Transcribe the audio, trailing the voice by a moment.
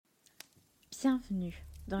Bienvenue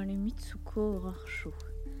dans le Mitsuko Horror Show.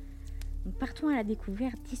 Nous partons à la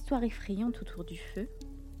découverte d'histoires effrayantes autour du feu.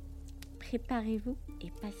 Préparez-vous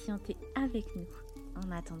et patientez avec nous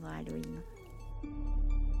en attendant Halloween.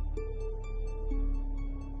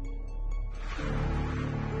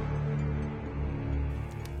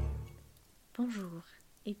 Bonjour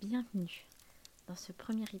et bienvenue dans ce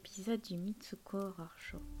premier épisode du Mitsuko Horror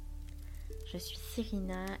Show. Je suis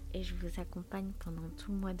Cyrina et je vous accompagne pendant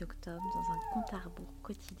tout le mois d'octobre dans un compte à rebours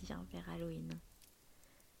quotidien vers Halloween.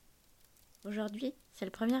 Aujourd'hui, c'est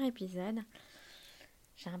le premier épisode.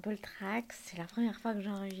 J'ai un peu le trac, c'est la première fois que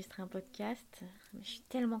j'enregistre un podcast. Mais je suis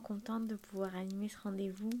tellement contente de pouvoir animer ce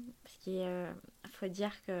rendez-vous parce qu'il faut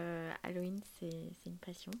dire que Halloween, c'est une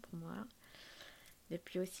passion pour moi.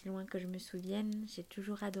 Depuis aussi loin que je me souvienne, j'ai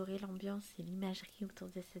toujours adoré l'ambiance et l'imagerie autour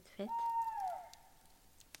de cette fête.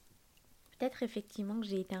 Peut-être effectivement que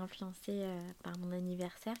j'ai été influencée par mon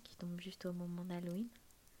anniversaire qui tombe juste au moment d'Halloween.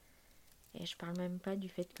 Et je parle même pas du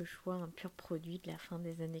fait que je sois un pur produit de la fin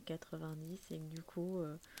des années 90 et que du coup,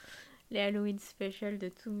 les Halloween special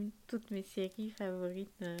de toutes mes séries favorites,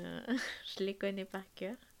 je les connais par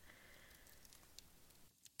cœur.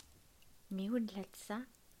 Mais au-delà de ça,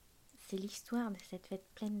 c'est l'histoire de cette fête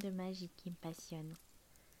pleine de magie qui me passionne.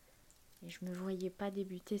 Et je me voyais pas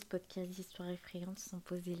débuter ce podcast d'histoire effrayante sans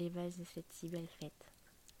poser les bases de cette si belle fête.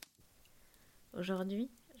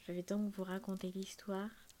 Aujourd'hui, je vais donc vous raconter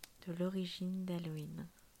l'histoire de l'origine d'Halloween.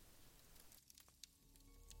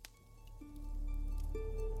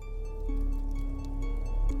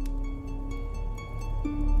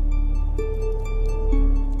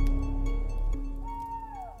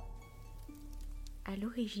 À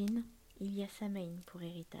l'origine, il y a Samhain pour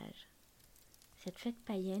héritage. Cette fête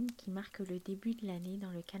païenne qui marque le début de l'année dans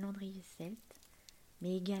le calendrier celte,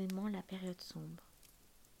 mais également la période sombre.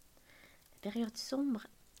 La période sombre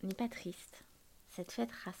n'est pas triste. Cette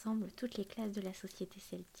fête rassemble toutes les classes de la société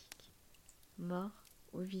celtique, morts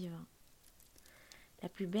ou vivants. La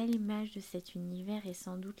plus belle image de cet univers est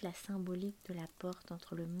sans doute la symbolique de la porte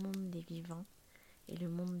entre le monde des vivants et le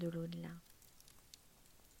monde de l'au-delà.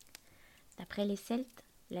 D'après les Celtes,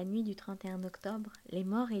 la nuit du 31 octobre, les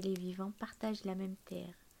morts et les vivants partagent la même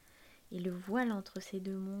terre, et le voile entre ces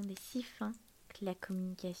deux mondes est si fin que la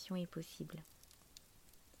communication est possible.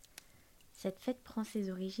 Cette fête prend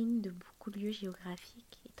ses origines de beaucoup de lieux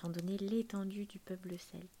géographiques, étant donné l'étendue du peuple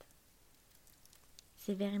celte.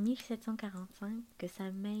 C'est vers 1745 que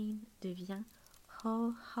Samhain devient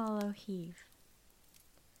All Hallow Eve,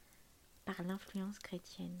 par l'influence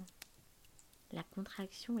chrétienne. La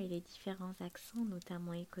contraction et les différents accents,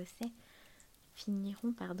 notamment écossais,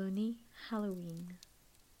 finiront par donner Halloween,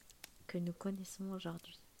 que nous connaissons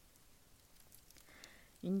aujourd'hui.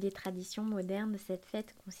 Une des traditions modernes de cette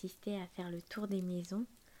fête consistait à faire le tour des maisons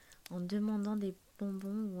en demandant des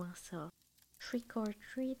bonbons ou un sort. Trick or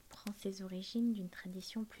treat prend ses origines d'une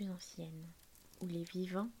tradition plus ancienne, où les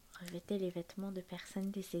vivants revêtaient les vêtements de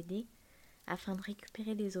personnes décédées afin de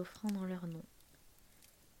récupérer des offrandes en leur nom.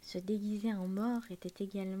 Se déguiser en mort était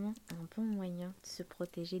également un bon moyen de se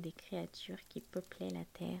protéger des créatures qui peuplaient la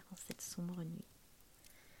terre en cette sombre nuit.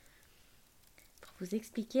 Pour vous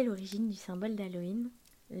expliquer l'origine du symbole d'Halloween,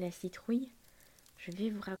 la citrouille, je vais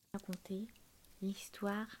vous raconter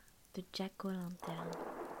l'histoire de Jack O'Lantern.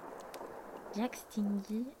 Jack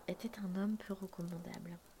Stingy était un homme peu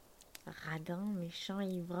recommandable. Radin, méchant et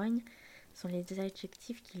ivrogne sont les deux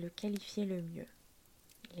adjectifs qui le qualifiaient le mieux.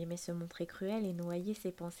 Il aimait se montrer cruel et noyer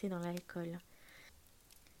ses pensées dans l'alcool.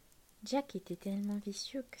 Jack était tellement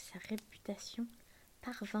vicieux que sa réputation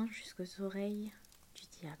parvint jusqu'aux oreilles du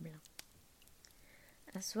diable.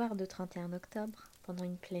 Un soir de 31 octobre, pendant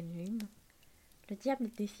une pleine lune, le diable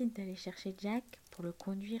décide d'aller chercher Jack pour le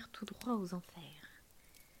conduire tout droit aux enfers.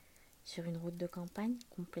 Sur une route de campagne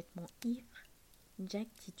complètement ivre, Jack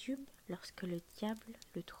titube lorsque le diable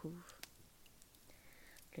le trouve.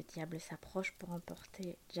 Le diable s'approche pour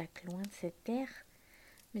emporter Jack loin de cette terre,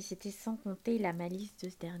 mais c'était sans compter la malice de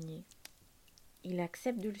ce dernier. Il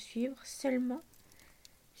accepte de le suivre seulement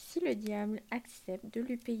si le diable accepte de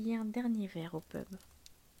lui payer un dernier verre au pub.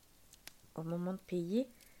 Au moment de payer,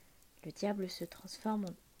 le diable se transforme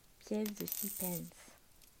en pièce de 6 pence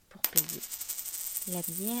pour payer la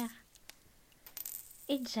bière,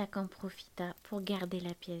 et Jack en profita pour garder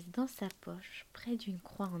la pièce dans sa poche près d'une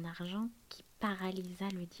croix en argent qui paralysa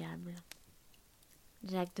le diable.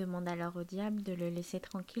 Jack demande alors au diable de le laisser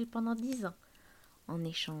tranquille pendant 10 ans. En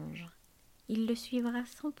échange, il le suivra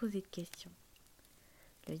sans poser de questions.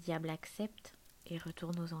 Le diable accepte et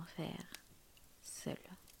retourne aux enfers, seul.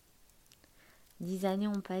 10 années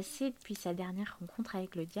ont passé depuis sa dernière rencontre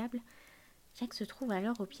avec le diable, Jack se trouve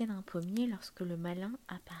alors au pied d'un pommier lorsque le malin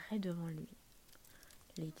apparaît devant lui.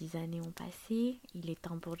 Les 10 années ont passé, il est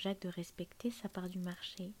temps pour Jack de respecter sa part du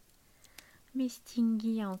marché. Mais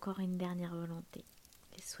Stingy a encore une dernière volonté.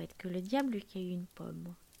 Il souhaite que le diable lui cueille une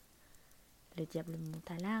pomme. Le diable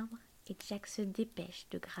monte à l'arbre et Jack se dépêche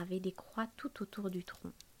de graver des croix tout autour du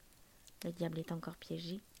tronc. Le diable est encore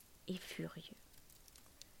piégé et furieux.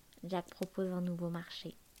 Jack propose un nouveau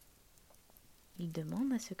marché. Il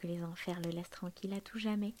demande à ce que les enfers le laissent tranquille à tout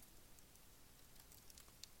jamais.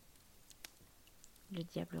 Le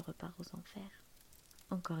diable repart aux enfers,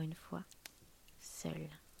 encore une fois, seul.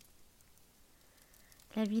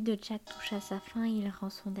 La vie de Jack touche à sa fin et il rend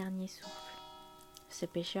son dernier souffle. Ce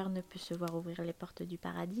pécheur ne peut se voir ouvrir les portes du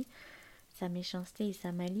paradis. Sa méchanceté et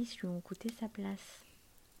sa malice lui ont coûté sa place.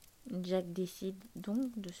 Jack décide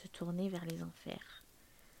donc de se tourner vers les enfers.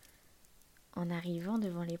 En arrivant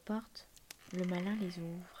devant les portes, le malin les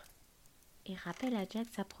ouvre et rappelle à Jack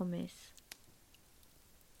sa promesse.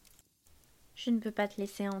 « Je ne peux pas te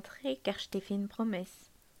laisser entrer car je t'ai fait une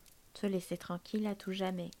promesse. Te laisser tranquille à tout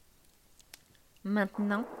jamais.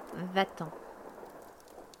 Maintenant, va-t'en. »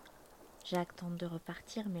 Jack tente de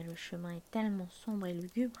repartir mais le chemin est tellement sombre et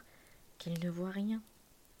lugubre qu'il ne voit rien.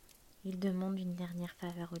 Il demande une dernière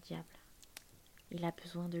faveur au diable. Il a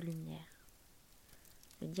besoin de lumière.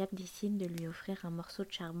 Le diable décide de lui offrir un morceau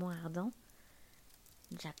de charbon ardent.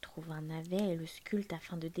 Jack trouve un navet et le sculpte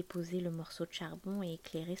afin de déposer le morceau de charbon et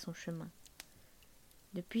éclairer son chemin.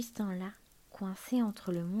 Depuis ce temps-là, coincé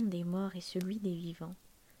entre le monde des morts et celui des vivants,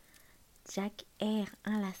 Jack erre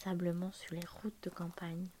inlassablement sur les routes de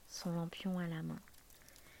campagne, son lampion à la main,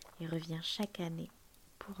 et revient chaque année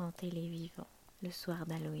pour hanter les vivants le soir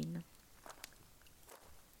d'Halloween.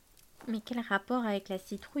 Mais quel rapport avec la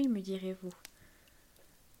citrouille, me direz-vous ?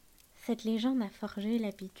 Cette légende a forgé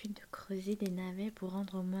l'habitude de creuser des navets pour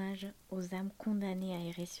rendre hommage aux âmes condamnées à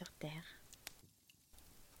errer sur terre.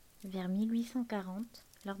 Vers 1840,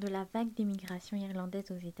 lors de la vague d'émigration irlandaise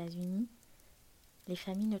aux États-Unis, les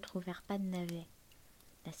familles ne trouvèrent pas de navets.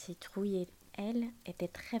 La citrouille, elle, était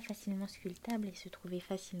très facilement sculptable et se trouvait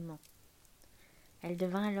facilement. Elle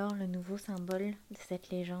devint alors le nouveau symbole de cette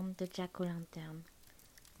légende de Jack-o'-lantern,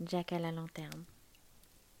 Jack à la lanterne.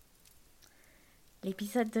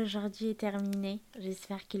 L'épisode d'aujourd'hui est terminé,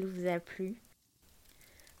 j'espère qu'il vous a plu.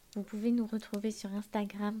 Vous pouvez nous retrouver sur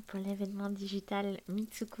Instagram pour l'événement digital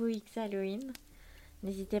Mitsuko X Halloween.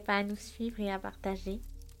 N'hésitez pas à nous suivre et à partager.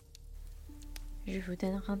 Je vous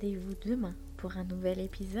donne rendez-vous demain pour un nouvel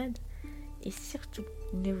épisode. Et surtout,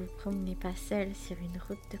 ne vous promenez pas seul sur une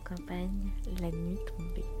route de campagne la nuit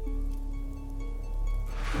tombée.